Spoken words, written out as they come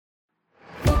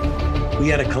We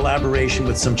had a collaboration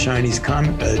with some Chinese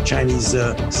scientists.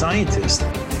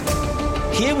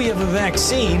 Here we have a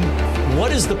vaccine.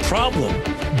 What is the problem?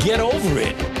 Get over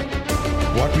it.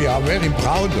 What we are very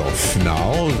proud of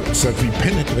now is that we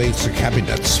penetrate the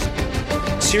cabinets.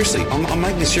 Seriously, I'm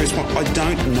making a serious point. I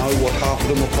don't know what half of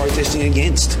them are protesting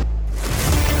against.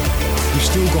 We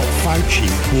still got Fauci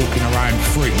walking around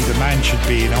free. The man should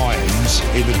be in irons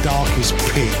in the darkest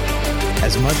pit.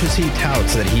 As much as he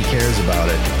touts that he cares about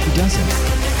it, he doesn't.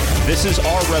 This is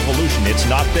our revolution. It's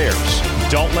not theirs.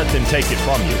 Don't let them take it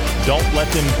from you. Don't let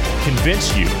them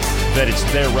convince you that it's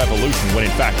their revolution when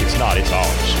in fact it's not. It's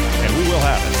ours. And we will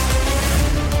have it.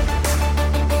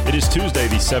 It is Tuesday,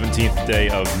 the 17th day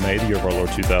of May, the year of our Lord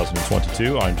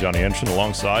 2022. I'm Johnny Anderson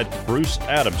alongside Bruce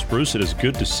Adams. Bruce, it is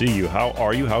good to see you. How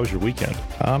are you? How was your weekend?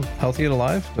 Healthy and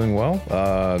alive, doing well.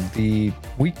 The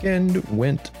weekend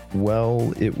went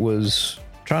well. It was,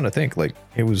 trying to think, like,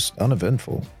 it was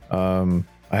uneventful. I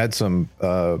had some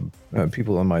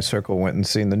people in my circle went and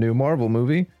seen the new Marvel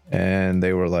movie, and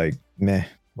they were like, meh,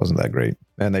 wasn't that great.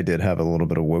 And they did have a little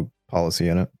bit of woke policy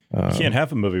in it. You can't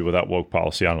have a movie without woke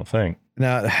policy, I don't think.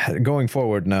 Now, going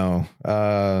forward, no.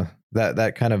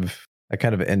 That kind of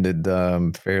ended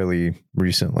fairly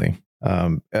recently.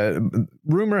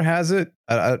 Rumor has it,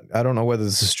 I don't know whether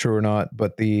this is true or not,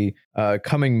 but the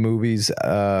coming movies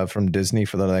from Disney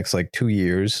for the next like 2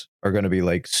 years are going to be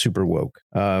like super woke.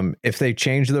 If they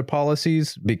change their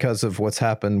policies because of what's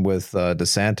happened with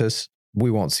DeSantis, we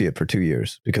won't see it for 2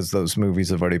 years because those movies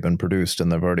have already been produced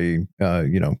and they've already,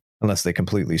 unless they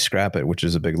completely scrap it, which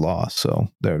is a big loss. So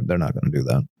they're not going to do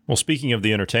that. Well, speaking of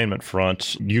the entertainment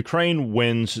front, Ukraine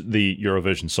wins the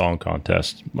Eurovision Song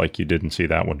Contest. Like, you didn't see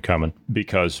that one coming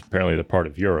because apparently they're part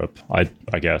of Europe. I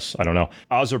guess. I don't know.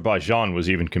 Azerbaijan was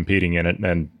even competing in it.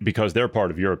 And because they're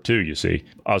part of Europe too, you see,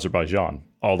 Azerbaijan,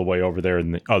 all the way over there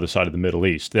in the other side of the Middle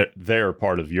East, they're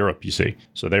part of Europe, you see.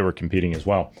 So they were competing as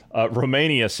well.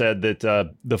 Romania said that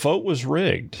the vote was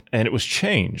rigged and it was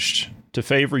changed to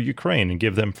favor Ukraine and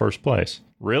give them first place.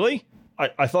 Really?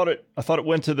 I thought it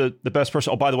went to the best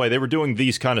person. Oh, by the way, they were doing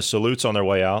these kind of salutes on their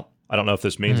way out. I don't know if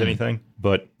this means anything,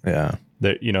 but yeah,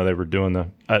 they were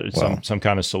doing some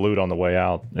kind of salute on the way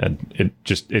out, and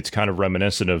it's kind of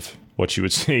reminiscent of what you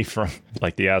would see from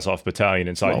like the Azov battalion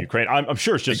inside Ukraine. I'm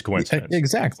sure it's just a coincidence.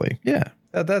 Exactly. Yeah,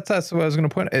 that's what I was going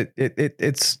to point out.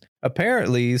 It's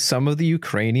apparently some of the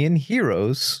Ukrainian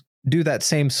heroes do that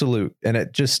same salute, and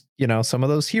it just, some of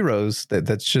those heroes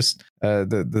that's just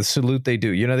the salute they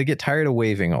do. They get tired of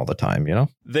waving all the time.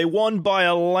 They won by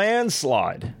a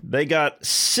landslide. They got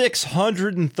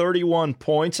 631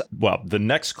 points. Well, the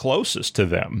next closest to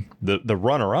them, the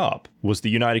runner-up, was the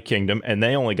United Kingdom, and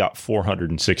they only got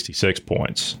 466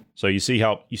 points. So you see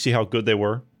how good they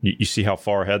were. You see how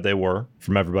far ahead they were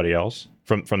from everybody else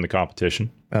from the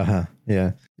competition.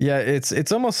 Yeah.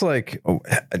 It's almost like.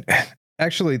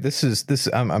 Actually,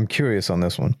 I'm curious on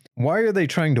this one. Why are they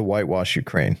trying to whitewash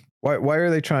Ukraine? Why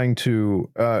are they trying to?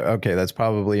 Okay, that's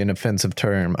probably an offensive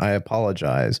term. I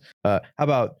apologize. How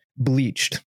about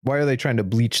bleached? Why are they trying to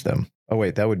bleach them? Oh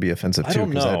wait, that would be offensive too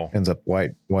because that ends up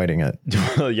whiting it.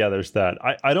 Yeah, there's that.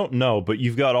 I don't know, but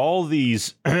you've got all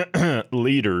these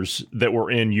leaders that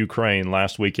were in Ukraine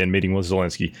last weekend meeting with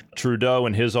Zelensky. Trudeau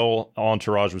and his whole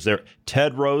entourage was there.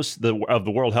 Tedros of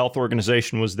the World Health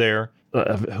Organization was there.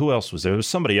 Who else was there? There was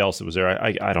somebody else that was there.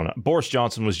 I don't know. Boris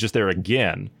Johnson was just there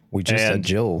again. We just had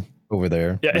Jill over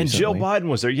there. Yeah, recently. And Jill Biden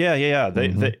was there. Yeah.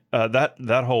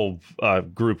 That whole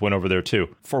group went over there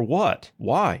too. For what?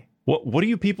 Why? What are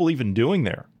you people even doing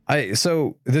there?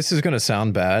 So this is going to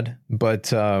sound bad, but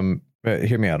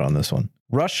hear me out on this one.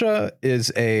 Russia is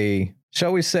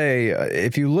shall we say,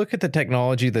 if you look at the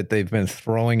technology that they've been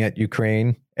throwing at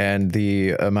Ukraine and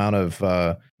the amount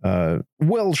of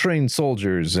well-trained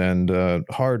soldiers and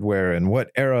hardware and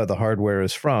what era the hardware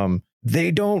is from,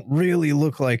 they don't really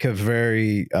look like a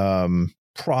very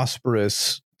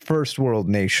prosperous first world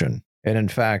nation. And in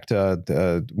fact,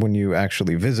 when you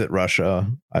actually visit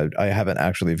Russia, I haven't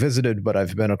actually visited, but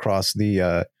I've been across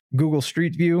the Google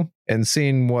Street View and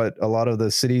seen what a lot of the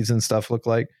cities and stuff look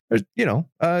like.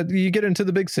 You get into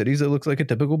the big cities, it looks like a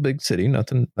typical big city,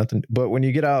 nothing. But when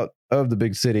you get out of the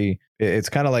big city, it's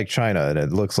kind of like China, and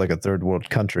it looks like a third world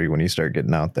country when you start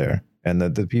getting out there. And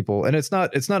the people, and it's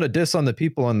not a diss on the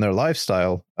people and their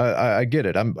lifestyle. I get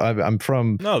it. I'm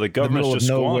from the government's just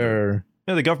nowhere.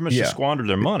 Yeah, the government's just squandered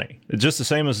their money. It's just the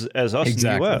same as us in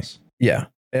the U.S. Yeah.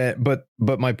 But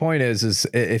my point is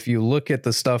if you look at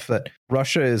the stuff that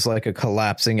Russia is like a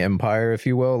collapsing empire, if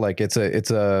you will, like it's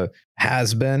a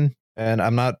has been. And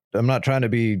I'm not trying to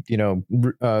be,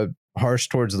 harsh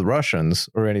towards the Russians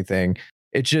or anything.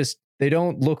 It's just they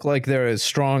don't look like they're as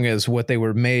strong as what they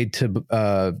were made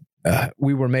to.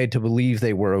 We were made to believe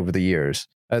they were over the years.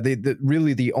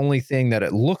 Really, the only thing that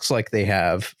it looks like they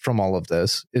have from all of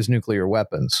this is nuclear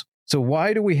weapons. So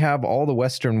why do we have all the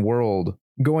Western world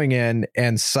going in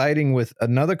and siding with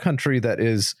another country that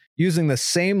is using the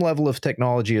same level of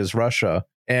technology as Russia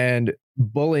and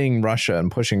bullying Russia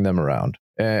and pushing them around?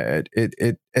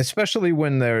 It especially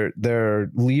when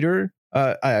their leader.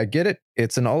 I get it.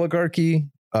 It's an oligarchy.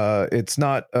 It's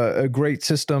not a great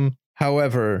system.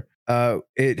 However,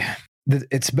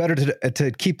 it's better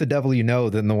to keep the devil you know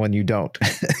than the one you don't.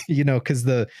 Because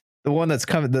the one that's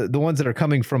coming, the ones that are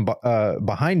coming from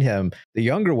behind him, the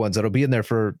younger ones that'll be in there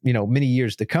for many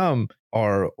years to come,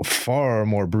 are far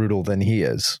more brutal than he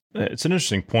is. It's an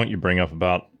interesting point you bring up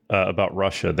about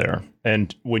Russia there.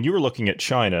 And when you were looking at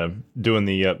China, doing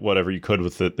the whatever you could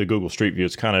with the Google Street View,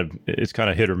 it's kind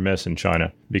of hit or miss in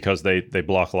China because they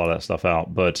block a lot of that stuff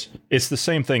out. But it's the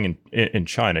same thing in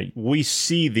China. We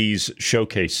see these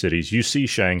showcase cities. You see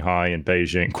Shanghai and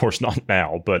Beijing, of course not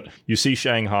now, but you see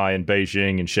Shanghai and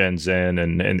Beijing and Shenzhen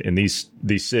and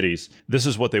these cities. This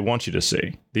is what they want you to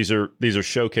see. These are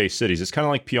showcase cities. It's kind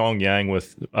of like Pyongyang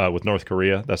with North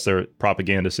Korea. That's their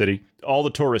propaganda city. All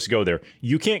the tourists go there.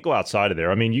 You can't go outside of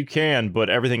there. I mean, you can, but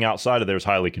everything outside of there is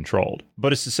highly controlled.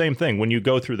 But it's the same thing. When you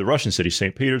go through the Russian cities,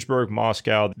 St. Petersburg,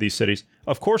 Moscow, these cities,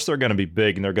 of course they're going to be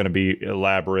big and they're going to be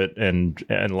elaborate and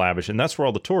lavish. And that's where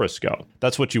all the tourists go.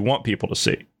 That's what you want people to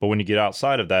see. But when you get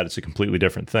outside of that, it's a completely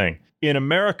different thing. In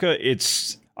America,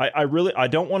 it's... I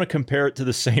don't want to compare it to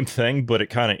the same thing, but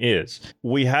it kind of is.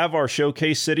 We have our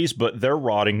showcase cities, but they're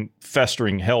rotting,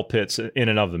 festering hell pits in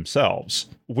and of themselves.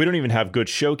 We don't even have good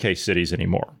showcase cities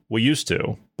anymore. We used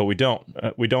to, but we don't.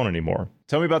 We don't anymore.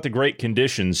 Tell me about the great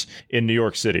conditions in New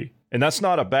York City. And that's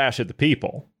not a bash at the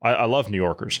people. I love New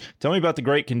Yorkers. Tell me about the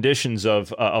great conditions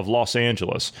of Los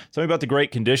Angeles. Tell me about the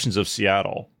great conditions of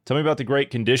Seattle. Tell me about the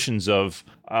great conditions of,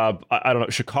 I don't know,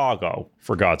 Chicago,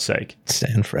 for God's sake.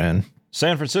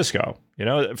 San Francisco,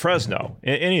 Fresno,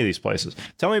 any of these places.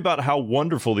 Tell me about how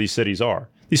wonderful these cities are.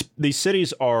 These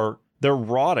cities they're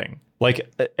rotting. Like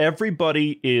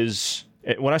everybody is,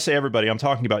 when I say everybody, I'm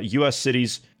talking about U.S.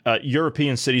 cities,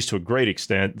 European cities to a great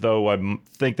extent, though I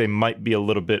think they might be a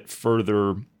little bit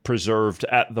further preserved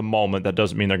at the moment. That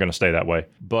doesn't mean they're going to stay that way.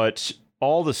 But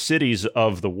all the cities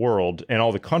of the world and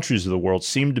all the countries of the world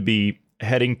seem to be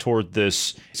heading toward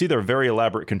this. It's either a very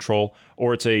elaborate control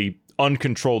or it's a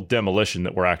uncontrolled demolition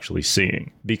that we're actually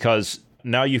seeing, because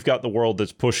now you've got the world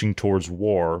that's pushing towards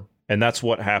war. And that's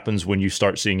what happens when you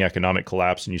start seeing economic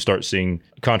collapse and you start seeing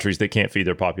countries that can't feed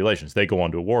their populations. They go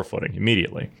onto a war footing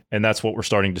immediately. And that's what we're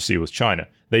starting to see with China.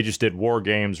 They just did war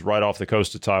games right off the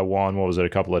coast of Taiwan. What was it, a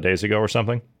couple of days ago or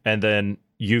something? And then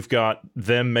you've got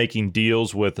them making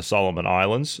deals with the Solomon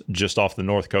Islands just off the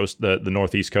north coast, the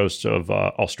northeast coast of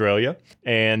Australia.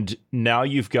 And now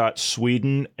you've got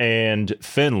Sweden and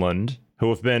Finland, who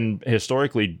have been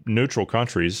historically neutral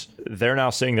countries. They're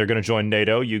now saying they're going to join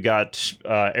NATO. You got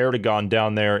Erdogan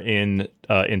down there in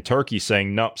Turkey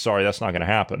saying, nope, sorry, that's not going to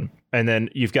happen. And then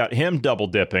you've got him double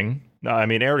dipping.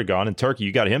 Erdogan in Turkey,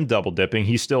 you got him double dipping.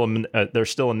 He's still they're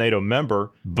still a NATO member,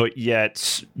 but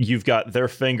yet you've got their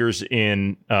fingers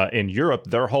in Europe.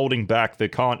 They're holding back the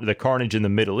carnage in the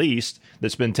Middle East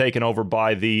that's been taken over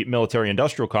by the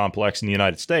military-industrial complex in the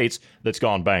United States that's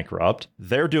gone bankrupt.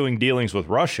 They're doing dealings with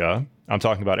Russia. I'm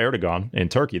talking about Erdogan in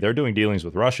Turkey. They're doing dealings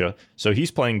with Russia. So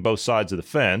he's playing both sides of the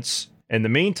fence. In the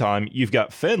meantime, you've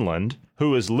got Finland,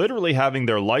 who is literally having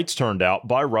their lights turned out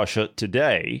by Russia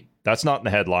today. That's not in the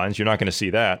headlines. You're not going to see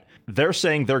that. They're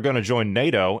saying they're going to join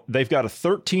NATO. They've got a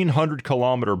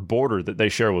 1,300-kilometer border that they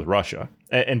share with Russia.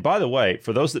 And by the way,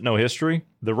 for those that know history,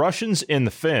 the Russians and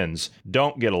the Finns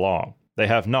don't get along. They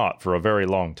have not for a very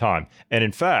long time. And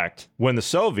in fact, when the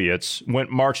Soviets went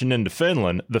marching into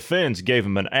Finland, the Finns gave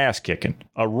them an ass kicking,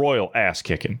 a royal ass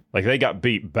kicking. Like, they got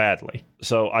beat badly.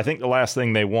 So I think the last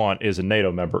thing they want is a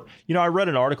NATO member. I read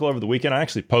an article over the weekend. I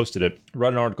actually posted it.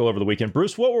 Read an article over the weekend.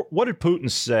 Bruce, what did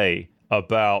Putin say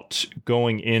about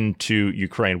going into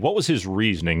Ukraine? What was his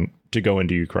reasoning to go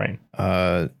into Ukraine?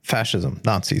 Fascism,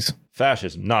 Nazis.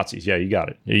 Fascism, Nazis. Yeah, you got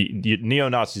it.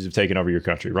 Neo-Nazis have taken over your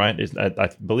country, right? I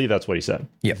believe that's what he said.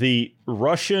 Yep. The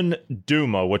Russian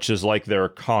Duma, which is like their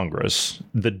Congress,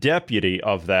 the deputy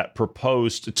of that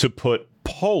proposed to put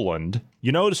Poland.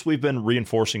 You notice we've been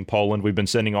reinforcing Poland. We've been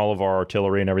sending all of our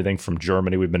artillery and everything from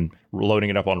Germany. We've been loading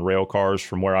it up on rail cars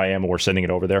from where I am, and we're sending it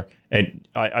over there. And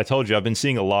I told you, I've been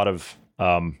seeing a lot of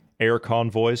air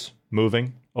convoys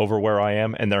moving over where I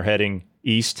am, and they're heading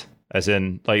east, as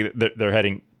in, like, they're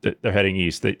heading they're heading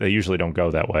east. They usually don't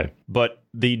go that way. But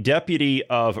the deputy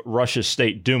of Russia's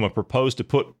State Duma proposed to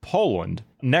put Poland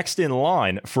next in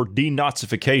line for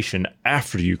denazification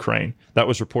after Ukraine. That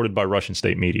was reported by Russian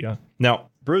state media. Now,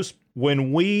 Bruce,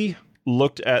 when we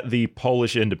looked at the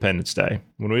Polish Independence Day,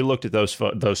 when we looked at those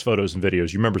photos and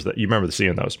videos, you remember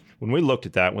seeing those. When we looked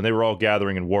at that, when they were all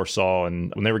gathering in Warsaw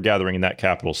and when they were gathering in that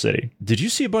capital city, did you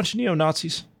see a bunch of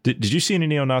neo-Nazis? Did you see any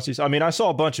neo-Nazis? I mean, I saw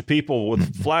a bunch of people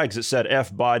with flags that said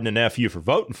F Biden and F you for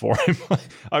voting for him.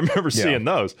 I remember seeing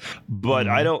those, but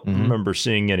I don't remember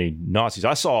seeing any Nazis.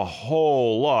 I saw a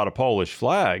whole lot of Polish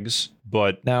flags,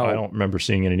 but now, I don't remember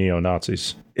seeing any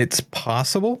neo-Nazis. It's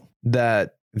possible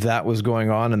that was going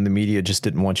on and the media just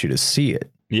didn't want you to see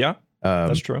it. Yeah,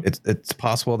 that's true. It's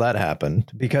possible that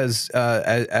happened because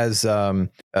as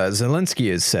Zelensky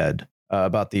has said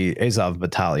about the Azov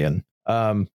battalion,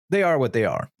 they are what they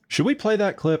are. Should we play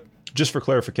that clip just for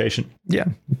clarification? Yeah.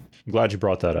 I'm glad you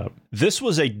brought that up. This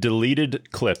was a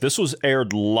deleted clip. This was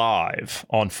aired live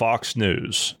on Fox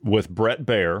News with Bret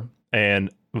Baier and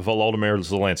Volodymyr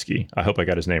Zelensky. I hope I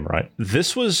got his name right.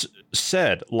 This was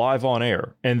said live on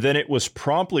air, and then it was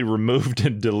promptly removed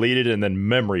and deleted and then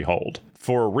memory hold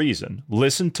for a reason.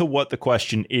 Listen to what the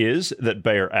question is that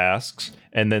Baier asks,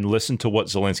 and then listen to what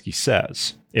Zelensky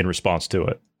says in response to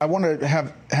it. I want to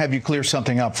have you clear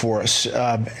something up for us,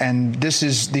 and this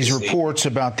is these reports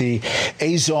about the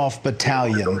Azov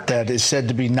Battalion that is said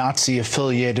to be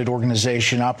Nazi-affiliated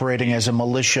organization operating as a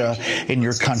militia in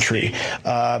your country,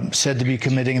 said to be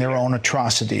committing their own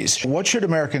atrocities. What should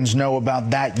Americans know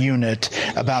about that unit,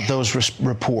 about those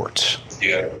reports?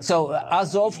 So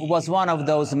Azov was one of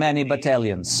those many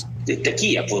battalions.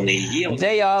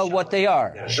 They are what they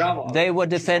are. They were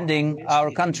defending our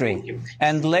country.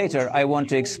 And later, I want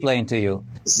to explain to you.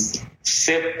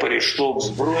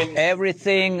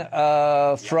 Everything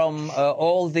from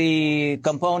all the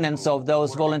components of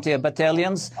those volunteer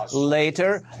battalions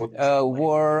later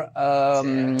were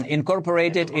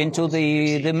incorporated into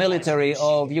the military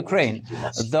of Ukraine.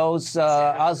 Those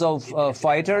Azov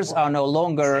fighters are no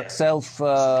longer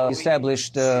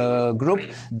self-established group.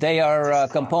 They are a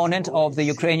component of the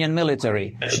Ukrainian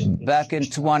military. Back in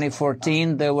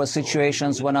 2014, there were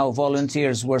situations when our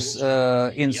volunteers were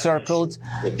encircled,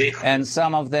 and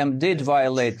some of them did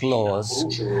violate laws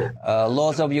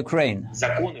of Ukraine.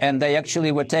 And they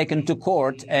actually were taken to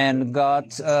court and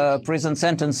got prison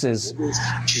sentences.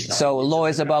 So law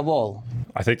is above all.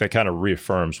 I think that kind of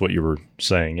reaffirms what you were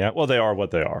saying. Yeah, well, they are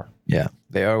what they are. Yeah,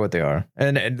 they are what they are.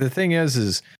 And the thing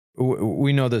is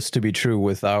we know this to be true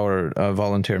with our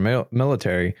volunteer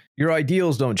military. Your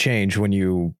ideals don't change when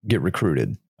you get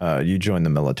recruited. You join the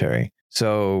military.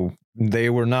 So they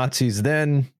were Nazis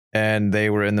then, and they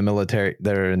were in the military.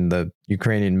 They're in the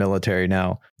Ukrainian military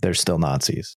now. They're still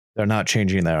Nazis. They're not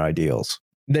changing their ideals.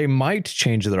 They might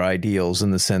change their ideals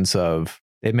in the sense of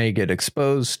they may get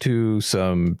exposed to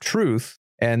some truth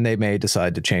and they may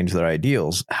decide to change their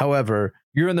ideals. However,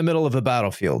 you're in the middle of a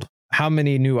battlefield. How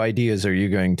many new ideas are you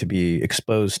going to be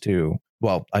exposed to?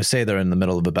 Well, I say they're in the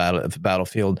middle of a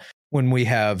battlefield when we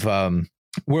have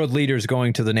world leaders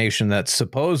going to the nation that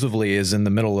supposedly is in the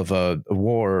middle of a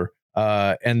war.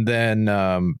 And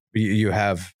then you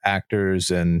have actors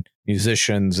and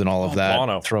musicians and all of that.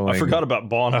 Bono. I forgot about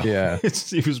Bono. Yeah.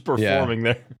 He was performing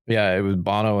there. Yeah, it was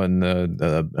Bono and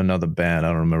another band. I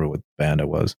don't remember what band it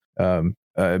was.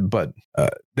 But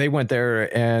they went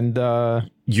there and...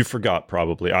 You forgot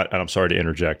probably. And I'm sorry to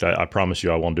interject. I promise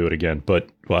you I won't do it again. But,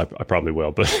 well, I probably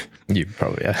will. But you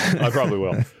probably, yeah. I probably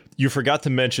will. You forgot to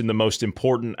mention the most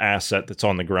important asset that's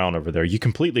on the ground over there. You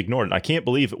completely ignored it. I can't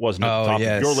believe it wasn't at the top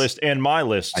of your list and my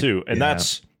list too. And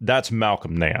that's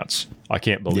Malcolm Nance. I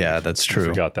can't believe. Yeah, that's true. I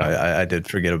forgot that. I did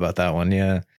forget about that one.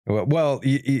 Yeah. Well,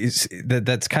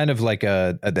 that's kind of like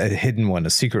a hidden one, a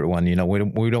secret one. You know,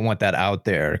 we don't want that out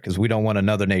there because we don't want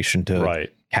another nation to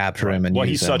capture him and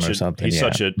use him or something. He's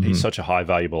such a high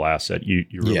valuable asset. You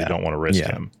really don't want to risk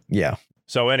him. Yeah.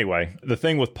 So anyway, the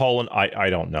thing with Poland, I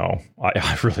don't know.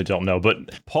 I really don't know.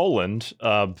 But Poland,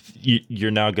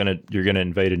 you're gonna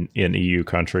invade an EU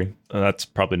country. That's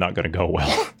probably not going to go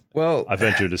well. Well, I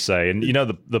venture to say. And you know,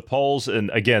 the Poles, and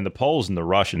again, the Poles and the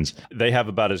Russians, they have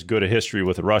about as good a history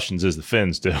with the Russians as the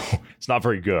Finns do. It's not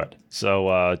very good. So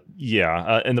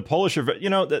and the Polish are,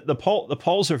 the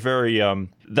Poles are very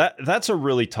that's a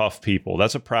really tough people.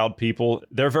 That's a proud people.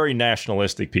 They're very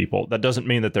nationalistic people. That doesn't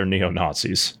mean that they're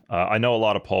neo-Nazis. I know a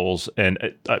lot of Poles, and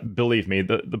believe me,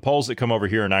 the Poles that come over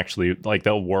here and actually, like,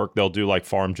 they'll do like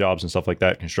farm jobs and stuff like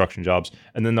that, construction jobs,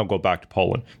 and then they'll go back to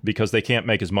Poland because they can't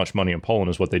make as much money in Poland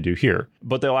as what they do here.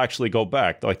 But they'll actually go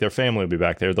back. Like, their family will be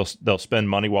back there. They'll spend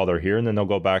money while they're here, and then they'll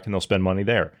go back and they'll spend money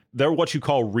there. They're what you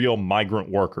call real migrant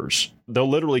workers. They'll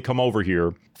literally come over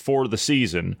here for the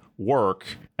season, work,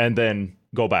 and then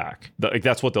go back. Like,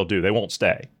 that's what they'll do. They won't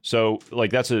stay. So,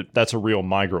 like, that's a real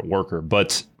migrant worker.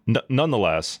 But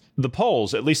nonetheless, the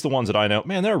Poles, at least the ones that I know,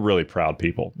 man, they're really proud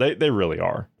people. They really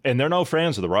are. And they're no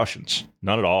fans of the Russians.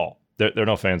 None at all. They're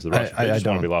no fans of the Russians. I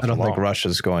don't think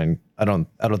Russia's going. I don't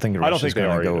think Russia's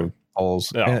going to go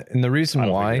Poles. No, and the reason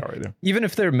why, even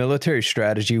if their military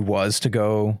strategy was to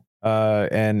go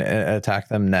and attack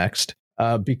them next,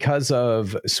 because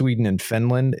of Sweden and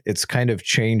Finland, it's kind of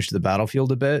changed the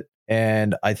battlefield a bit.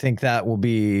 And I think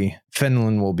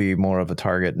Finland will be more of a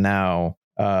target now.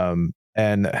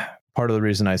 And part of the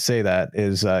reason I say that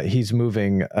is he's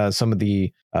moving some of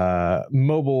the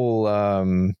mobile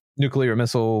nuclear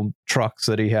missile trucks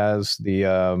that he has,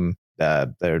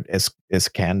 they're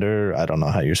Iskander, I don't know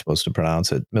how you're supposed to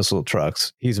pronounce it, missile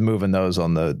trucks. He's moving those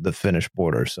on the Finnish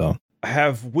border. So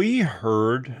have we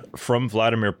heard from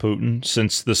Vladimir Putin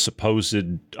since the supposed,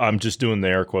 I'm just doing the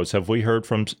air quotes, have we heard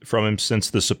from him since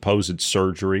the supposed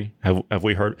surgery? Have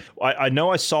we heard? I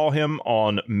know I saw him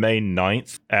on May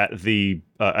 9th at the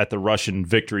Russian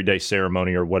Victory Day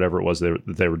ceremony or whatever it was that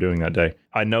they were doing that day.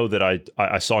 I know that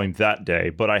I saw him that day,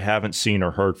 but I haven't seen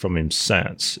or heard from him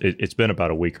since. It's been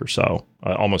about a week or so,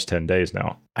 almost 10 days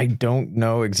now. I don't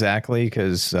know exactly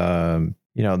because...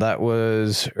 that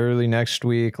was early next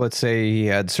week. Let's say he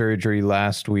had surgery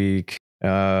last week.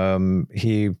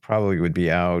 He probably would be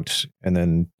out. And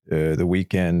then the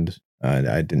weekend,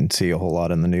 I didn't see a whole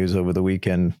lot in the news over the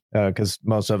weekend because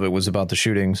most of it was about the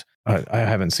shootings. I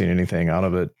haven't seen anything out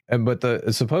of it.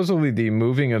 But supposedly the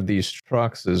moving of these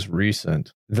trucks is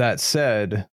recent. That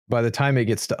said, by the time it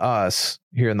gets to us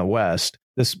here in the West,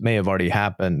 this may have already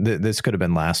happened. This could have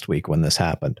been last week when this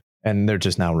happened. And they're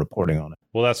just now reporting on it.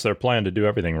 Well, that's their plan to do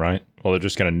everything, right? Well, they're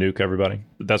just going to nuke everybody.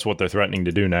 That's what they're threatening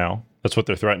to do now. That's what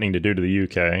they're threatening to do to the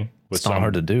UK. It's not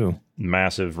hard to do.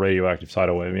 Massive radioactive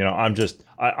tidal wave.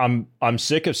 I'm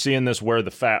sick of seeing this where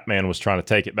the fat man was trying to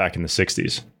take it back in the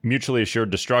 60s. Mutually assured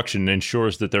destruction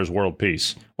ensures that there's world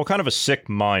peace. What kind of a sick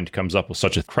mind comes up with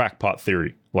such a crackpot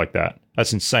theory like that?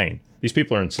 That's insane. These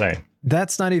people are insane.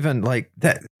 That's not even like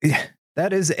that.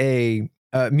 That is a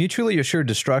mutually assured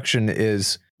destruction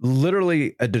is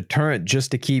literally a deterrent just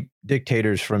to keep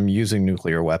dictators from using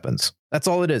nuclear weapons. That's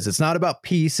all it is. It's not about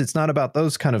peace. It's not about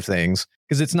those kind of things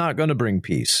because it's not going to bring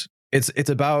peace. It's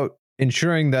about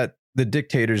ensuring that the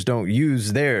dictators don't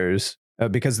use theirs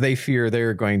because they fear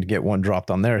they're going to get one dropped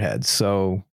on their heads.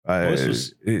 So this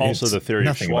is also the theory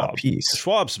of Schwab. About peace.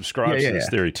 Schwab subscribes to this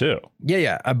theory too.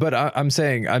 Yeah. But I'm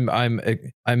saying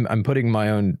I'm putting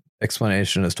my own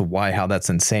explanation as to how that's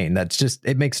insane. That's just,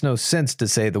 it makes no sense to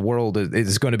say the world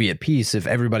is going to be at peace if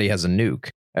everybody has a nuke.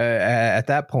 At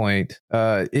that point,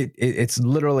 it's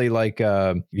literally like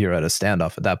you're at a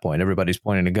standoff. At that point, everybody's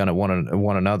pointing a gun at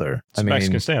one another. It's a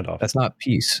Mexican standoff. That's not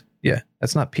peace. Yeah,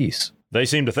 that's not peace. They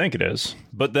seem to think it is.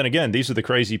 But then again, these are the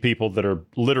crazy people that are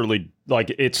literally like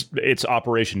it's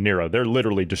Operation Nero. They're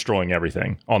literally destroying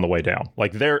everything on the way down.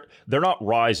 Like they're not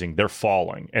rising, they're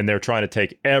falling, and they're trying to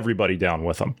take everybody down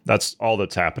with them. That's all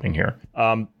that's happening here.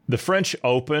 The French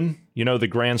Open, the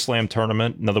Grand Slam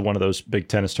tournament, another one of those big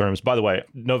tennis tournaments. By the way,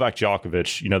 Novak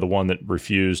Djokovic, the one that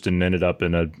refused and ended up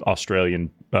in an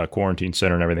Australian quarantine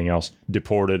center and everything else,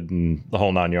 deported and the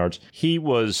whole 9 yards. He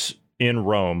was in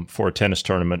Rome for a tennis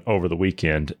tournament over the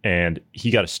weekend, and he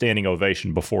got a standing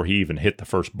ovation before he even hit the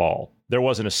first ball. There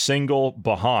wasn't a single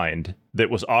behind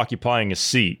that was occupying a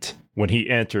seat when he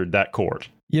entered that court.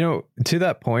 To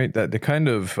that point, that the kind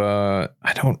of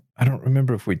I don't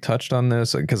remember if we touched on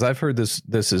this because I've heard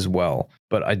this as well,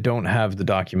 but I don't have the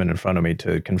document in front of me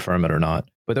to confirm it or not.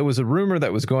 But there was a rumor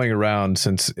that was going around,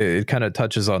 since it kind of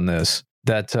touches on this,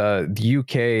 that the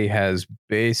UK has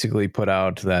basically put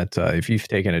out that if you've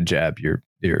taken a jab, you're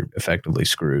effectively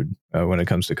screwed when it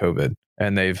comes to COVID,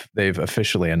 and they've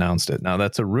officially announced it. Now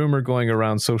that's a rumor going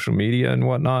around social media and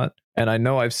whatnot, and I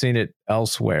know I've seen it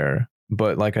elsewhere,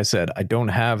 but like I said, I don't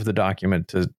have the document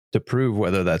to prove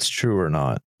whether that's true or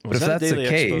not. But if that's the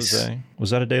case,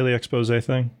 was that a daily expose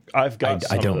thing? I've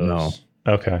got. I don't know.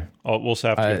 Okay, we'll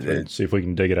have to see if we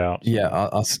can dig it out.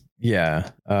 Yeah,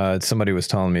 somebody was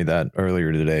telling me that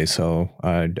earlier today, so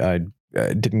I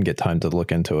didn't get time to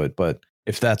look into it. But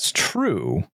if that's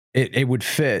true, it would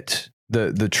fit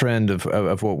the trend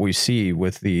of what we see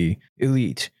with the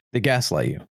elite. They gaslight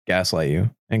you,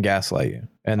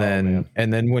 and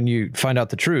then when you find out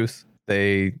the truth,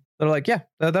 they're like, yeah,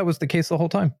 that was the case the whole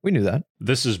time. We knew that.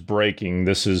 This is breaking.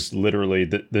 This is literally,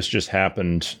 this just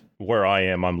happened where I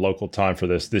am. I'm local time for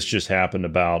this. This just happened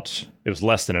it was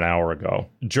less than an hour ago.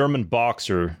 German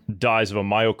boxer dies of a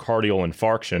myocardial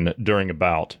infarction during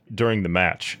the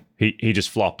match. He just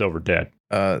flopped over dead.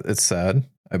 It's sad.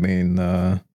 I mean,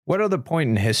 what other point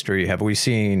in history have we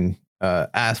seen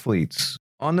athletes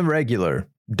on the regular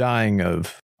dying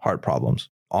of heart problems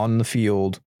on the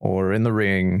field or in the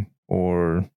ring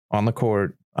or on the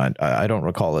court? I don't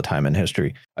recall a time in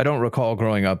history. I don't recall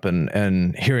growing up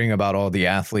and hearing about all the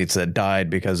athletes that died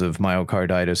because of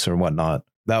myocarditis or whatnot.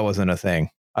 That wasn't a thing.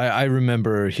 I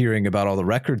remember hearing about all the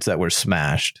records that were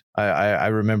smashed. I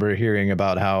remember hearing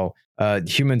about how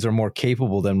humans are more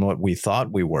capable than what we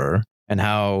thought we were, and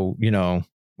how,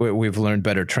 we've learned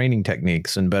better training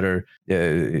techniques and better,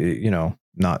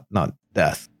 not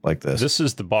death like this. This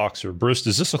is the boxer. Bruce,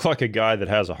 does this look like a guy that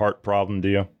has a heart problem to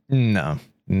you? No,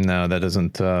 that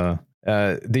doesn't.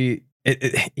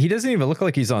 He doesn't even look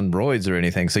like he's on roids or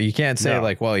anything. So you can't say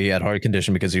well, he had heart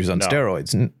condition because he was on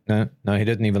steroids. No, he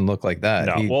didn't even look like that.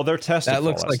 No, they're tested. That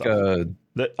looks like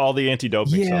all the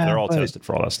anti-doping stuff. They're all tested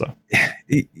for all that stuff.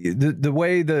 The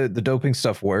way the doping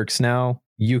stuff works now,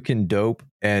 you can dope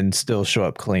and still show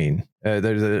up clean.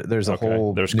 There's a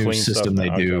whole new system they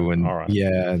do, and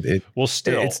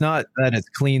it's not that it's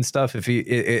clean stuff. If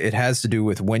it has to do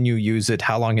with when you use it,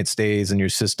 how long it stays in your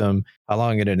system, how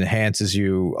long it enhances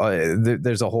you.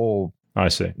 There's a whole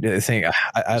thing.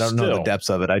 I don't know the depths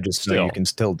of it. I just know you can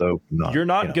still dope. You're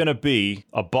not going to be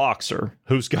a boxer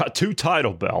who's got 2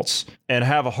 title belts and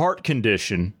have a heart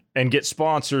condition and get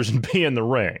sponsors and be in the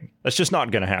ring. That's just not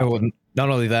going to happen. Well, not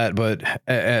only that, but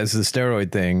as the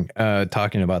steroid thing,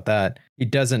 talking about that, he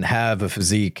doesn't have a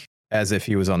physique as if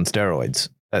he was on steroids.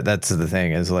 That's the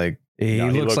thing, is like he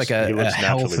looks like a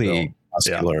healthy,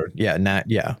 muscular. Yeah.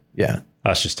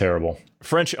 That's just terrible.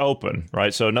 French Open,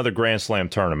 right? So another Grand Slam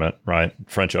tournament, right?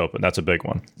 French Open, that's a big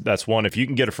one. That's one. If you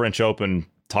can get a French Open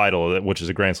title, which is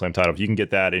a Grand Slam title, if you can get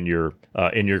that in your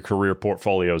career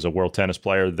portfolio as a world tennis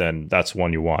player, then that's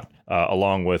one you want.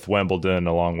 Along with Wimbledon,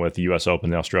 along with the U.S.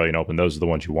 Open, the Australian Open, those are the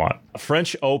ones you want.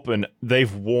 French Open,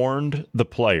 they've warned the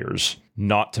players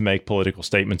not to make political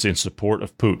statements in support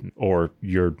of Putin, or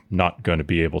you're not going to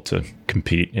be able to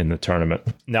compete in the tournament.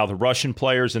 Now, the Russian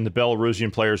players and the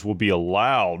Belarusian players will be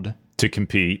allowed to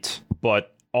compete,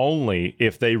 but only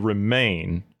if they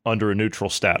remain under a neutral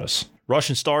status.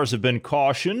 Russian stars have been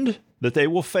cautioned that they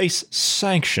will face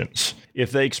sanctions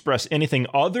if they express anything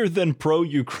other than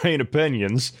pro-Ukraine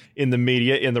opinions in the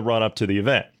media in the run-up to the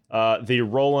event. The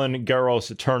Roland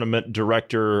Garros tournament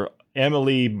director,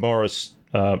 Emily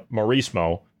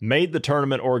Mauresmo, made the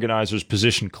tournament organizers'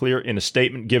 position clear in a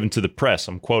statement given to the press.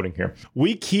 I'm quoting here.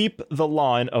 "We keep the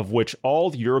line of which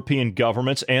all European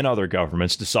governments and other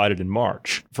governments decided in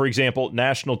March. For example,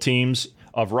 national teams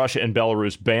of Russia and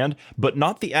Belarus banned, but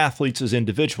not the athletes as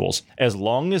individuals, as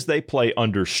long as they play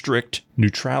under strict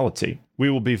neutrality. We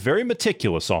will be very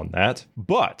meticulous on that,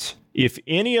 but if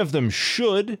any of them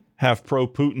should have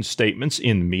pro-Putin statements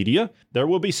in the media, there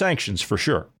will be sanctions for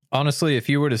sure." Honestly, if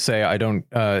you were to say, I don't,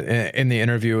 in the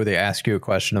interview where they ask you a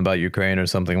question about Ukraine or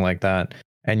something like that,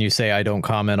 and you say, I don't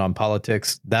comment on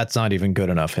politics, that's not even good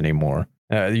enough anymore.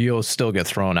 You'll still get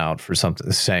thrown out for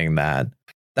something saying that.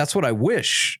 That's what I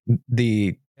wish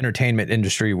the entertainment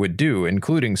industry would do,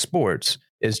 including sports,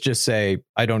 is just say,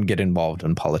 I don't get involved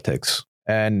in politics,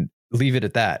 and leave it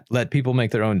at that. Let people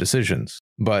make their own decisions.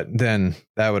 But then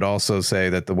that would also say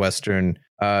that the Western,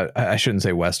 I shouldn't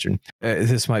say Western,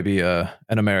 this might be an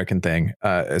American thing,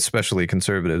 especially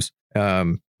conservatives.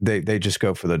 They just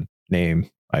go for the name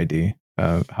ID,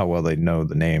 how well they know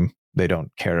the name. They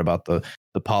don't care about the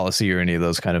policy or any of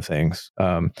those kind of things.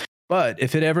 But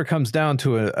if it ever comes down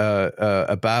to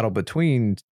a battle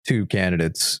between 2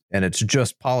 candidates and it's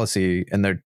just policy and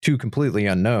they're 2 completely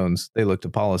unknowns, they look to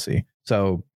policy.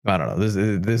 So I don't know,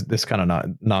 this kind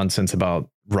of nonsense about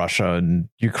Russia and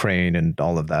Ukraine and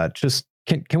all of that. Just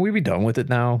can we be done with it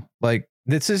now? Like,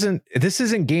 this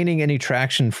isn't gaining any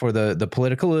traction for the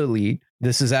political elite.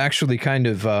 This is actually kind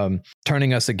of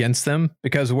turning us against them,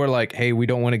 because we're like, hey, we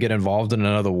don't want to get involved in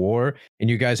another war, and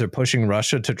you guys are pushing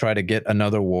Russia to try to get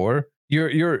another war.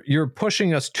 You're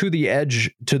pushing us to the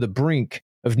edge, to the brink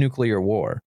of nuclear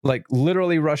war. Like,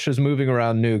 literally, Russia's moving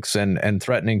around nukes and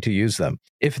threatening to use them.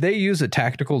 If they use a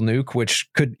tactical nuke, which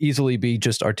could easily be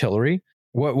just artillery,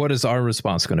 what is our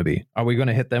response going to be? Are we going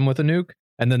to hit them with a nuke,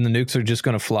 and then the nukes are just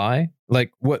going to fly?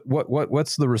 Like,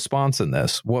 what's the response in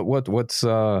this? What's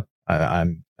I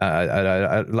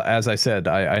as I said,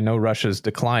 I know Russia's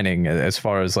declining as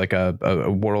far as like a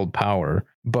world power,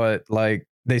 but like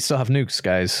they still have nukes,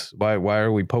 guys. Why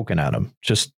are we poking at them?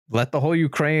 Just let the whole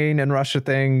Ukraine and Russia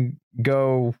thing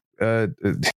go.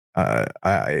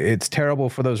 It's terrible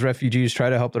for those refugees. Try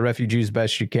to help the refugees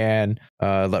best you can.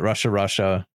 Let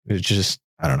Russia. It's just,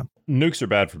 I don't know. Nukes are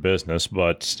bad for business,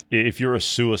 but if you're a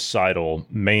suicidal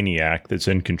maniac that's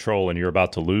in control and you're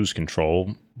about to lose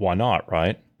control, why not,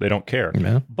 right? They don't care.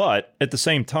 Yeah. But at the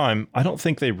same time, I don't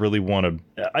think they really want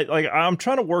to. I'm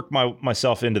trying to work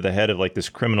myself into the head of like this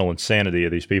criminal insanity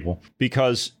of these people,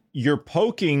 because you're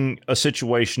poking a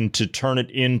situation to turn it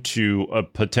into a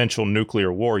potential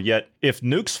nuclear war. Yet if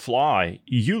nukes fly,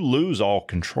 you lose all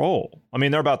control. I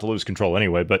mean, they're about to lose control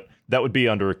anyway, but that would be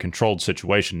under a controlled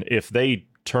situation. If they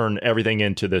turn everything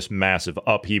into this massive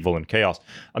upheaval and chaos,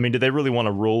 I mean, do they really want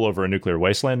to rule over a nuclear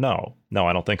wasteland? No,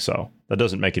 I don't think so. That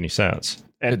doesn't make any sense.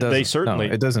 And they certainly,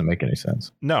 it doesn't make any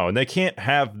sense. No, and they can't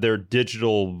have their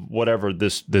digital whatever,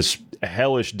 this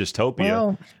hellish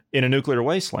dystopia in a nuclear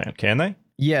wasteland, can they?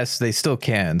 Yes, they still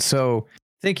can. So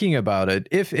thinking about it,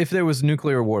 if there was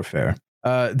nuclear warfare,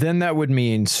 then that would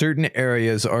mean certain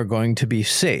areas are going to be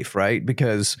safe, right?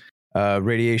 Because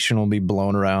radiation will be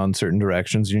blown around certain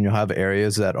directions, and you'll have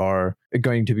areas that are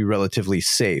going to be relatively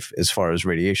safe as far as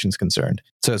radiation is concerned.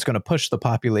 So it's going to push the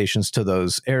populations to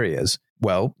those areas.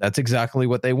 Well, that's exactly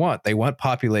what they want. They want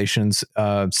populations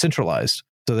centralized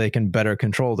so they can better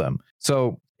control them.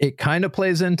 So it kind of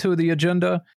plays into the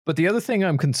agenda. But the other thing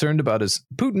I'm concerned about is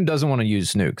Putin doesn't want to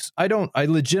use nukes. I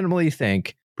legitimately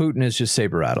think Putin is just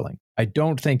saber rattling. I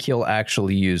don't think he'll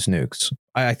actually use nukes.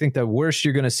 I think the worst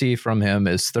you're going to see from him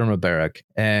is thermobaric,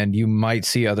 and you might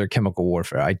see other chemical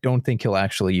warfare. I don't think he'll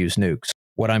actually use nukes.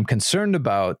 What I'm concerned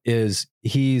about is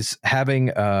he's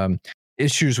having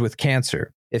issues with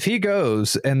cancer. If he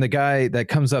goes and the guy that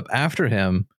comes up after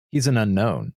him, he's an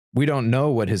unknown. We don't know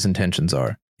what his intentions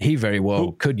are. He very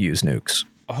well could use nukes.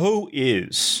 Who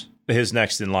is his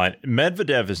next in line?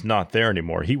 Medvedev is not there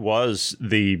anymore. He was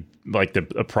the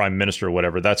prime minister or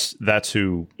whatever. That's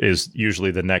who is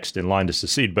usually the next in line to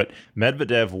secede. But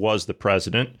Medvedev was the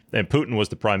president, and Putin was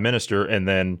the prime minister, and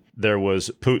then there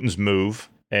was Putin's move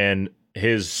and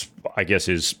his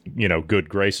good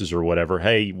graces or whatever.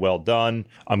 Hey, well done.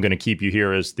 I'm going to keep you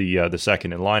here as the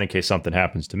second in line in case something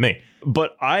happens to me.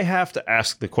 But I have to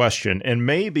ask the question, and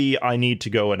maybe I need to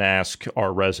go and ask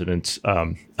our resident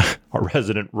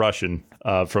Russian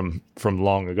from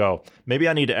long ago. Maybe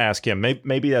I need to ask him.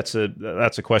 Maybe that's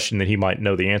a question that he might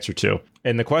know the answer to.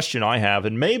 And the question I have,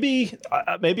 and maybe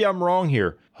I'm wrong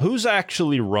here, who's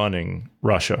actually running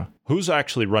Russia? Who's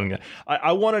actually running it?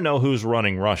 I want to know who's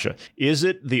running Russia. Is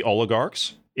it the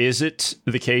oligarchs? Is it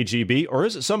the KGB, or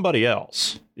is it somebody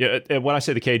else? Yeah, when I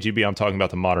say the KGB, I'm talking about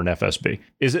the modern FSB.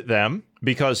 Is it them?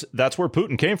 Because that's where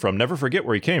Putin came from. Never forget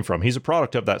where he came from. He's a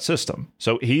product of that system.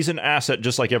 So he's an asset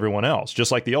just like everyone else,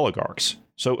 just like the oligarchs.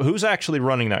 So who's actually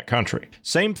running that country?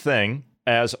 Same thing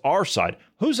as our side.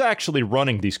 Who's actually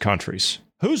running these countries?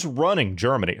 Who's running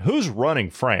Germany? Who's running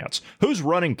France? Who's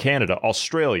running Canada,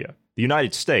 Australia, the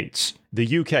United States,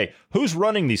 the UK? Who's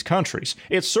running these countries?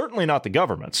 It's certainly not the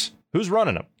governments. Who's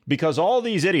running them? Because all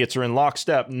these idiots are in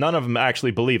lockstep. None of them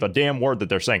actually believe a damn word that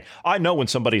they're saying. I know when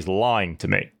somebody's lying to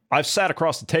me. I've sat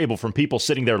across the table from people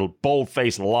sitting there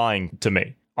bold-faced lying to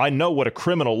me. I know what a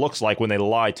criminal looks like when they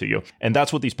lie to you. And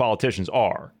that's what these politicians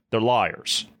are. They're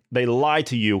liars. They lie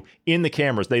to you in the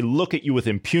cameras. They look at you with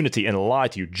impunity and lie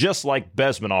to you, just like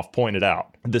Bezmenov pointed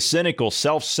out. The cynical,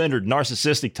 self-centered,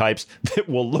 narcissistic types that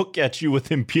will look at you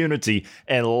with impunity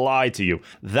and lie to you.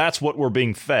 That's what we're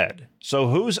being fed. So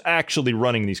who's actually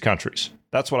running these countries?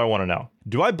 That's what I want to know.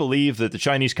 Do I believe that the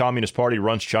Chinese Communist Party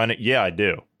runs China? Yeah, I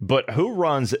do. But who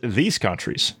runs these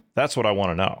countries? That's what I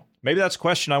want to know. Maybe that's a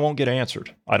question I won't get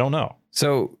answered. I don't know.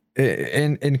 So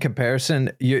in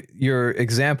comparison, your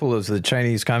example of the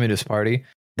Chinese Communist Party,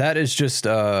 that is just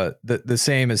the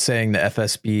same as saying the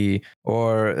FSB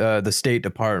or the State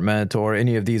Department or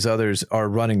any of these others are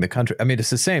running the country. I mean, it's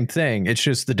the same thing. It's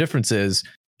just the difference is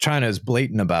China is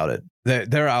blatant about it.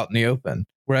 They're out in the open.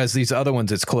 Whereas these other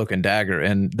ones, it's cloak and dagger.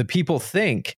 And the people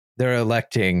think they're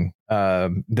electing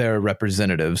their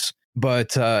representatives.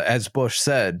 But as Bush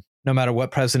said, no matter what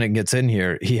president gets in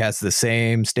here, he has the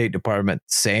same State Department,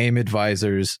 same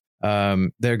advisors.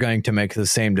 They're going to make the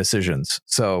same decisions.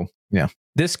 So, yeah.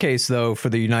 This case, though, for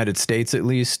the United States, at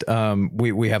least,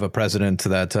 we have a president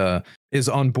that is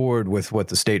on board with what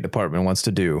the State Department wants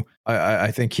to do.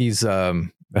 I think he's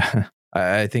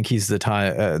I think he's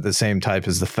the same type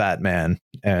as the fat man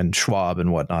and Schwab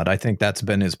and whatnot. I think that's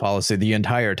been his policy the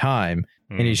entire time.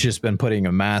 And he's just been putting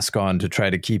a mask on to try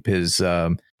to keep his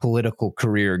political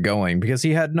career going because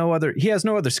he has no other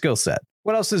skill set.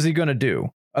 What else is he going to do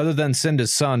other than send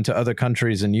his son to other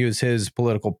countries and use his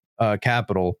political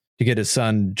capital to get his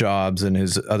son jobs and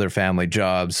his other family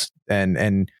jobs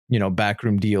and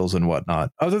backroom deals and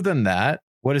whatnot? Other than that,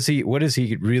 what is he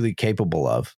really capable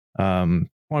of?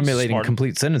 Formulating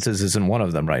complete sentences isn't one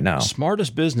of them right now.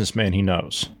 Smartest businessman he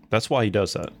knows. That's why he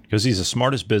does that, because he's the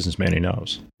smartest businessman he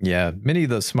knows. Yeah, many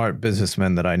of the smart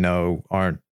businessmen that I know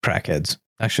aren't crackheads.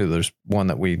 Actually, there's one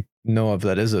that we know of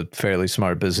that is a fairly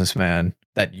smart businessman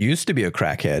that used to be a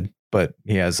crackhead, but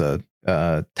he has a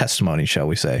testimony, shall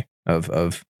we say,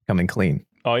 of coming clean.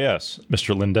 Oh yes,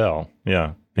 Mr. Lindell.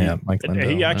 Yeah. Yeah, Mike Lindell.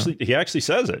 He actually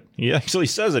says it. He actually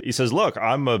says it. He says, "Look,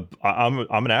 I'm an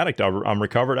addict. I'm a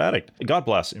recovered addict. God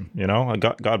bless him.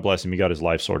 God bless him. He got his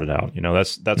life sorted out.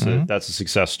 That's a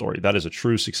success story. That is a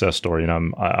true success story,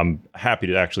 and I'm happy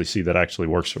to actually see that actually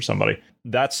works for somebody.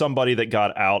 That's somebody that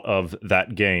got out of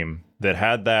that game, that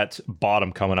had that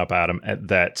bottom coming up at him,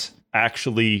 that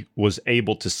actually was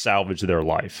able to salvage their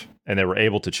life, and they were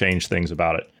able to change things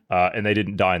about it, and they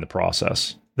didn't die in the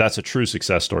process." That's a true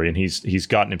success story, and he's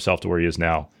gotten himself to where he is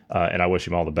now, and I wish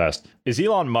him all the best. Is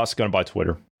Elon Musk going to buy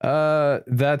Twitter?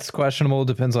 That's questionable.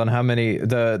 Depends on how many.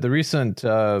 The recent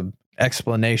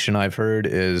explanation I've heard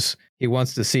is he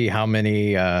wants to see how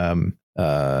many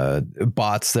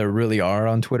bots there really are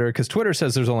on Twitter, because Twitter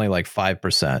says there's only like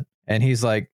 5%, and he's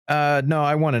like, no,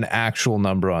 I want an actual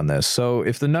number on this. So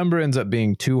if the number ends up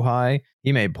being too high,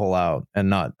 he may pull out and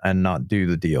not do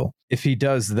the deal. If he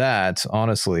does that,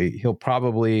 honestly, he'll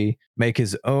probably make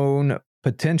his own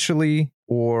potentially,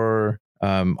 or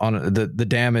on the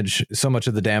damage. So much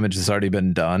of the damage has already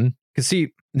been done. Because see,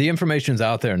 the information's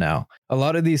out there now. A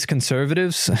lot of these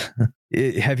conservatives,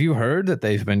 have you heard that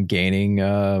they've been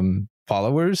gaining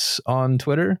followers on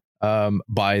Twitter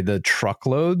by the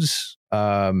truckloads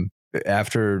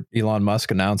after Elon Musk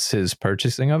announced his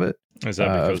purchasing of it? Is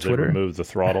that because they removed the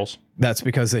throttles? That's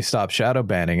because they stopped shadow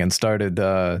banning and started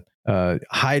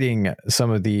hiding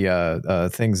some of the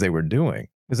things they were doing,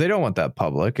 because they don't want that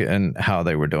public and how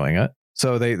they were doing it.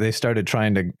 So they started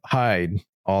trying to hide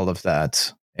all of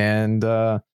that. And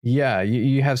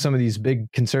you have some of these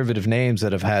big conservative names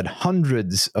that have had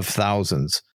hundreds of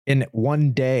thousands in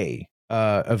one day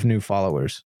of new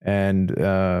followers. And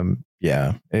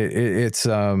it's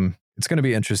going to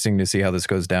be interesting to see how this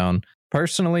goes down.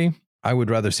 Personally, I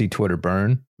would rather see Twitter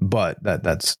burn, but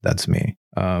that's me.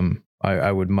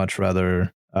 I would much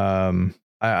rather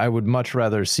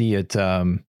see it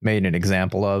made an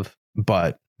example of,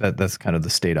 but that's kind of the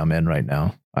state I'm in right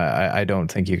now. I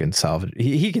don't think you can salvage it.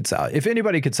 He could salvage. If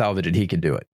anybody could salvage it, he could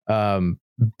do it.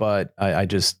 But I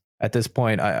just, at this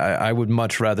point, I would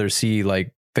much rather see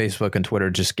like Facebook and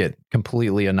Twitter just get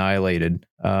completely annihilated,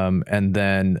 and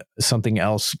then something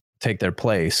else take their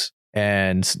place,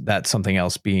 and that something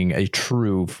else being a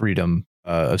true freedom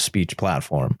of speech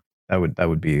platform. That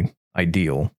would be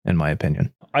ideal, in my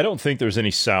opinion. I don't think there's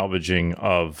any salvaging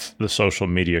of the social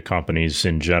media companies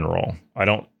in general. I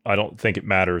don't think it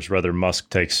matters whether Musk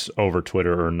takes over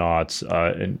Twitter or not.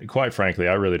 And quite frankly,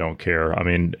 I really don't care. I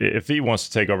mean, if he wants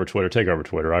to take over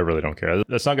Twitter. I really don't care.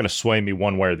 That's not going to sway me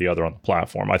one way or the other on the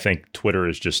platform. I think Twitter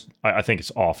is just, I think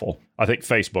it's awful. I think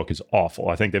Facebook is awful.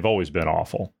 I think they've always been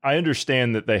awful. I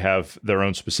understand that they have their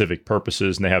own specific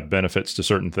purposes and they have benefits to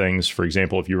certain things. For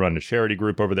example, if you run a charity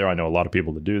group over there, I know a lot of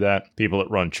people that do that. People that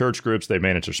run church groups, they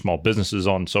manage their small businesses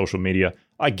on social media.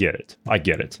 I get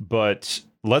it. But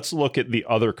let's look at the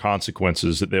other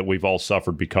consequences that we've all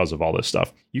suffered because of all this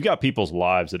stuff. You got people's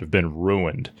lives that have been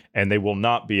ruined, and they will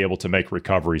not be able to make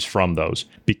recoveries from those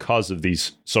because of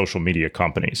these social media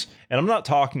companies. And I'm not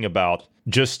talking about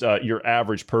just your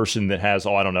average person that has,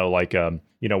 one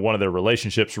of their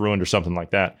relationships ruined or something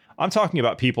like that. I'm talking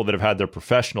about people that have had their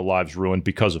professional lives ruined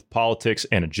because of politics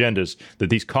and agendas that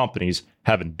these companies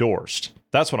have endorsed.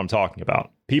 That's what I'm talking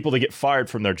about. People that get fired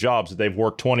from their jobs that they've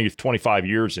worked 20 to 25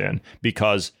 years in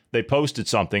because they posted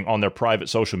something on their private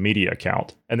social media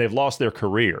account, and they've lost their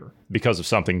career because of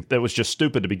something that was just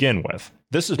stupid to begin with.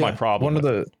 This is my problem.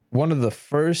 One of the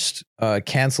first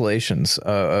cancellations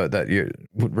that you're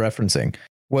referencing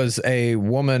was a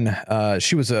woman.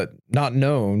 She was not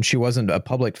known. She wasn't a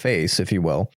public face, if you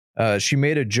will. She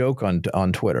made a joke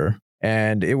on Twitter,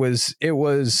 and it was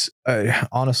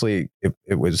honestly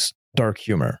it was dark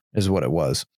humor is what it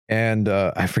was. And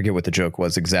I forget what the joke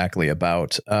was exactly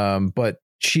about. But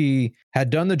she had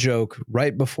done the joke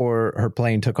right before her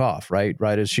plane took off, right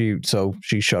as she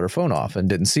shut her phone off and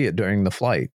didn't see it during the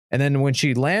flight. And then when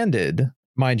she landed,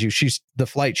 mind you, the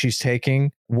flight she's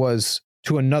taking was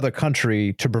to another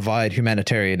country to provide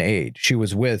humanitarian aid. She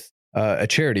was with a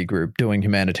charity group doing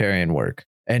humanitarian work.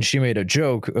 and she made a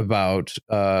joke about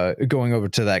going over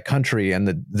to that country and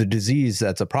the disease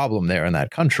that's a problem there in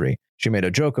that country. She made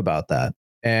a joke about that.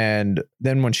 And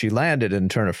then when she landed and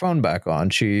turned her phone back on,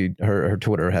 her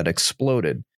Twitter had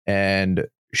exploded, and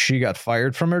she got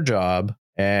fired from her job.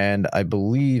 And I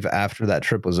believe after that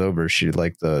trip was over, she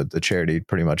the charity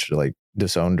pretty much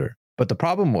disowned her. But the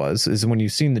problem is when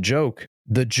you've seen the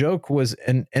joke was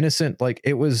an innocent,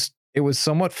 it was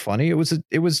somewhat funny. It was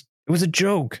a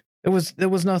joke. There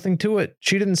was nothing to it.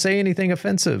 She didn't say anything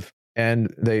offensive,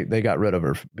 and they got rid of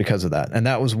her because of that. And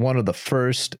that was one of the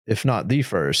first, if not the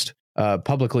first,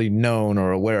 publicly known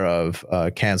or aware of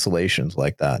cancellations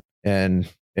like that. And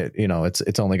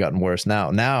it's only gotten worse now.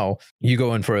 Now you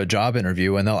go in for a job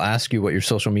interview and they'll ask you what your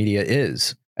social media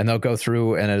is, and they'll go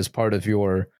through, and as part of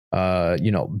your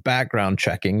background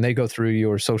checking, they go through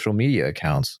your social media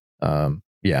accounts.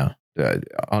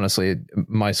 Honestly,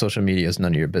 my social media is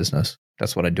none of your business.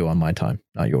 That's what I do on my time,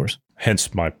 not yours.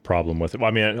 Hence my problem with it.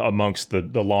 I mean, amongst the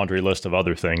laundry list of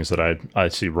other things that I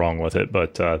see wrong with it,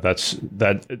 but that's in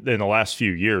the last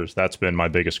few years, that's been my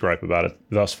biggest gripe about it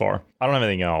thus far. I don't have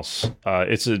anything else.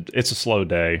 It's a slow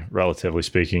day, relatively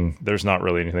speaking. There's not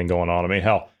really anything going on. I mean,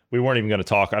 hell, we weren't even going to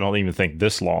talk, I don't even think,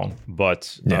 this long,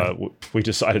 but we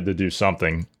decided to do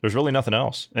something. There's really nothing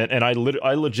else. And I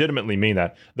legitimately mean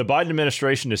that. The Biden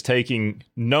administration is taking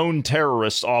known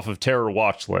terrorists off of terror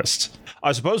watch lists.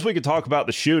 I suppose we could talk about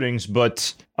the shootings,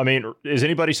 but I mean, is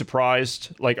anybody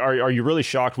surprised? Are you really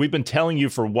shocked? We've been telling you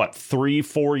for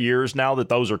 3-4 years now that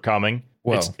those are coming.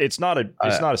 Well, it's not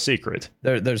a secret.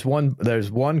 There's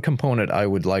one component I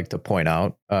would like to point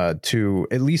out to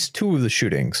at least two of the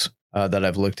shootings that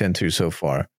I've looked into so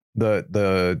far.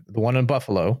 The one in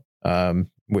Buffalo,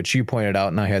 which you pointed out,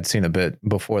 and I had seen a bit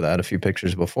before that, a few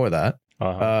pictures before that.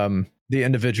 The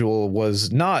individual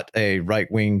was not a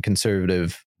right-wing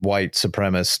conservative, white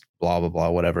supremacist, blah, blah, blah,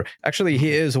 whatever. Actually,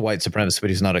 he is a white supremacist, but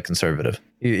he's not a conservative.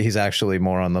 He's actually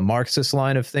more on the Marxist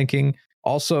line of thinking,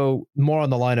 also more on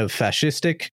the line of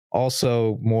fascistic,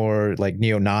 also more like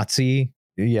neo-Nazi.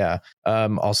 Yeah.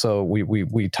 Also,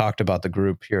 we talked about the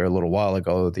group here a little while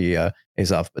ago, the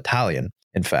Azov Battalion.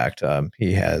 In fact,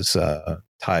 he has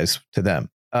ties to them.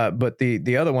 But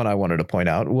the other one I wanted to point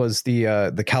out was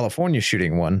the California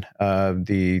shooting one.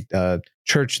 The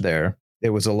church there.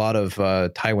 There was a lot of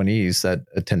Taiwanese that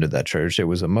attended that church. It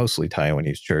was a mostly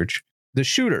Taiwanese church. The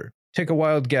shooter. Take a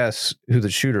wild guess who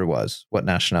the shooter was. What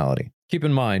nationality? Keep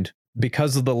in mind,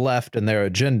 because of the left and their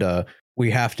agenda, we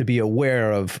have to be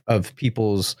aware of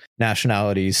people's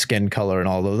nationalities, skin color, and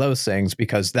all of those things,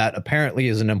 because that apparently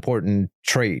is an important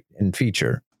trait and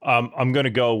feature. I'm going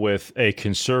to go with a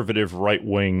conservative,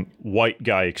 right-wing, white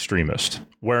guy extremist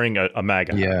wearing a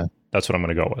MAGA hat. Yeah. That's what I'm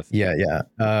going to go with. Yeah.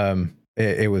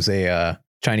 It was a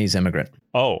Chinese immigrant.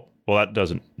 Oh, well, that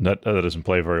doesn't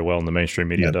play very well in the mainstream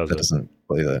media, does it? Doesn't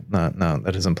play that. No,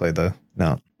 that doesn't play the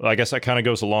no. I guess that kind of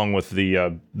goes along with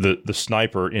the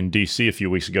sniper in DC a few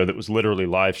weeks ago that was literally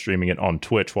live streaming it on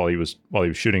Twitch while he was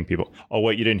shooting people. Oh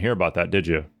wait, you didn't hear about that, did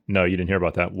you? No, you didn't hear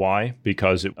about that. Why?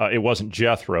 Because it wasn't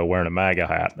Jethro wearing a MAGA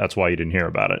hat. That's why you didn't hear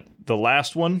about it. The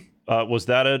last one was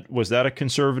that a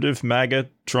conservative MAGA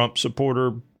Trump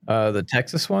supporter? The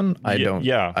Texas one? I don't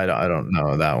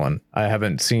know that one. I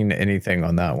haven't seen anything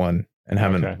on that one and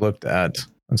haven't looked at.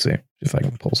 Let's see if I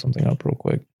can pull something up real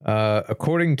quick.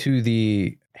 According to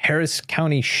the Harris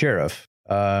County Sheriff,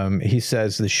 he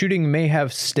says the shooting may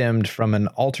have stemmed from an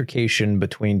altercation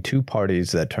between two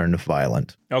parties that turned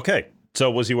violent. Okay. So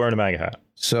was he wearing a MAGA hat?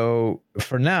 So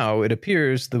for now, it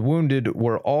appears the wounded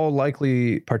were all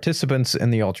likely participants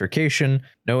in the altercation.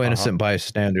 No innocent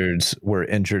bystanders were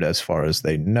injured as far as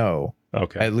they know.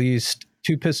 Okay. At least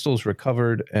 2 pistols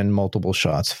recovered and multiple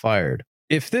shots fired.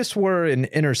 If this were an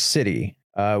inner city,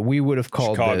 we would have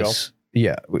called this.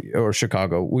 Yeah, or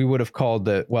Chicago. We would have called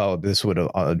that. Well, this would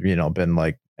have been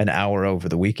like an hour over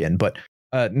the weekend. But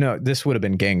no, this would have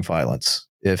been gang violence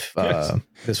if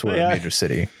this were a major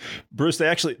city. Bruce,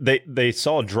 they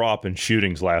saw a drop in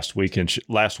shootings last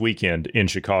weekend in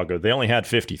Chicago. They only had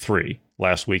 53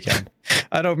 last weekend.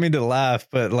 I don't mean to laugh,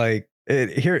 but like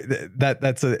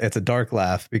it's a dark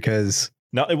laugh because.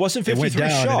 No, it wasn't 53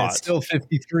 shots. It's still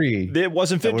 53. It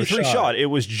wasn't 53 shot. It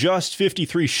was just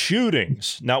 53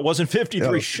 shootings. Now, it wasn't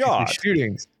 53 shots.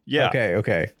 Shootings. Yeah.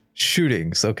 Okay.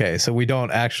 Shootings. Okay. So we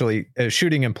don't actually...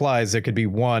 shooting implies there could be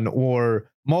one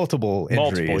or multiple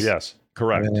injuries. Multiple, yes.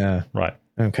 Correct. Yeah. Right.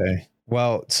 Okay.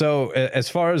 Well, so as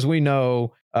far as we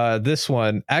know, this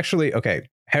one... Actually, okay.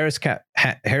 Harris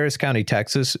County,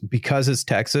 Texas, because it's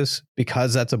Texas,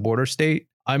 because that's a border state,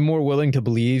 I'm more willing to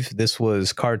believe this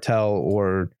was cartel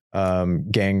or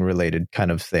gang related kind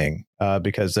of thing,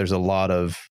 because there's a lot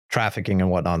of trafficking and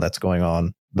whatnot that's going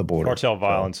on the border. Cartel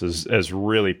violence has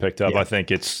really picked up. Yeah.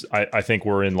 I think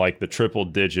we're in like the triple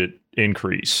digit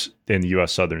increase in the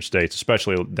U.S. southern states,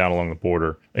 especially down along the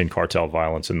border, in cartel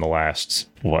violence in the last,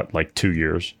 2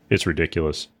 years. It's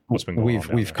ridiculous what's been going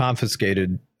on. We've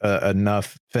confiscated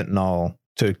enough fentanyl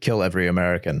to kill every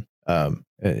American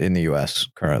in the U.S.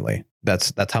 currently.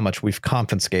 That's how much we've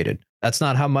confiscated. That's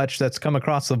not how much that's come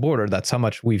across the border. That's how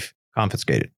much we've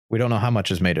confiscated. We don't know how much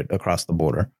has made it across the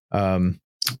border.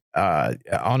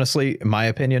 Honestly, in my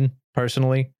opinion,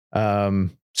 personally,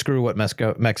 screw what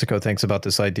Mexico thinks about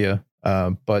this idea.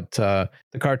 But the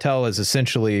cartel is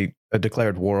essentially a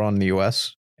declared war on the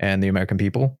U.S. and the American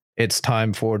people. It's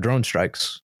time for drone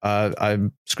strikes.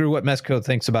 Screw what Mexico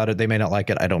thinks about it. They may not like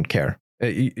it. I don't care.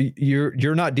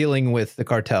 You're not dealing with the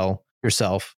cartel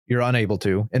yourself. You're unable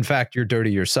to. In fact, you're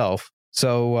dirty yourself.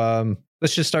 So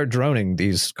let's just start droning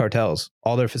these cartels,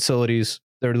 all their facilities,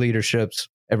 their leaderships,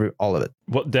 all of it.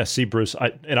 Well, see, Bruce,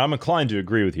 I'm inclined to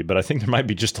agree with you, but I think there might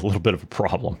be just a little bit of a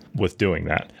problem with doing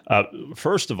that.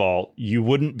 First of all, you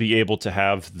wouldn't be able to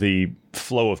have the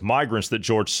flow of migrants that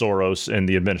George Soros and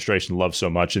the administration love so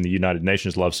much and the United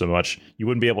Nations love so much. You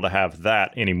wouldn't be able to have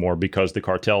that anymore because the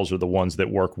cartels are the ones that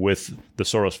work with the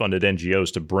Soros-funded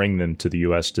NGOs to bring them to the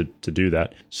U.S. to do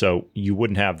that. So you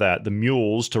wouldn't have that. The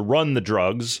mules to run the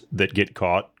drugs that get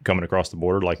caught coming across the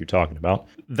border, like you're talking about,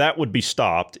 that would be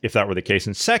stopped if that were the case.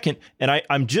 And second, and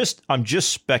I'm just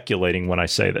speculating when I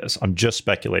say this. I'm just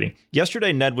speculating.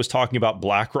 Yesterday, Ned was talking about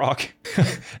BlackRock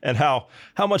and how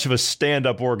much of a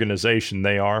stand-up organization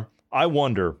they are. I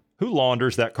wonder who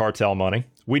launders that cartel money.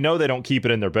 We know they don't keep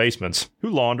it in their basements. Who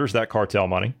launders that cartel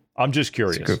money? I'm just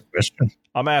curious. That's a good question.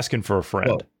 I'm asking for a friend.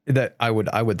 Well, that I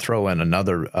would throw in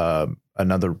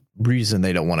another reason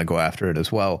they don't want to go after it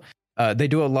as well. They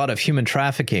do a lot of human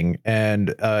trafficking,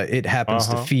 and it happens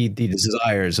to feed the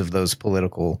desires of those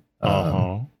political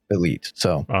elite.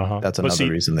 So that's another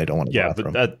reason they don't want to go after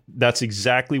them. That's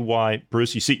exactly why,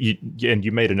 Bruce,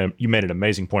 you made an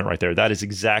amazing point right there. That is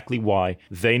exactly why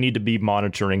they need to be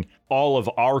monitoring all of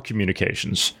our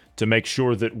communications to make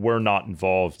sure that we're not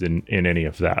involved in any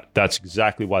of that. That's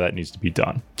exactly why that needs to be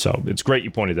done. So it's great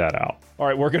you pointed that out. All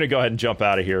right, we're going to go ahead and jump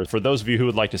out of here. For those of you who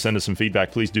would like to send us some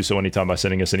feedback, please do so anytime by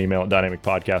sending us an email at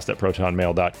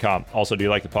dynamicpodcast@protonmail.com. Also, do you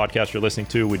like the podcast you're listening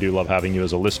to? We do love having you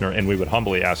as a listener, and we would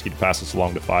humbly ask you to pass us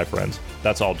along to 5 friends.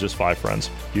 That's all, just 5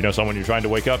 friends. You know someone you're trying to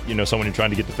wake up? You know someone you're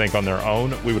trying to get to think on their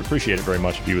own? We would appreciate it very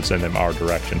much if you would send them our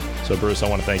direction. So, Bruce, I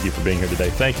want to thank you for being here today.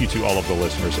 Thank you to all of the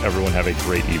listeners. Everyone have a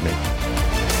great evening.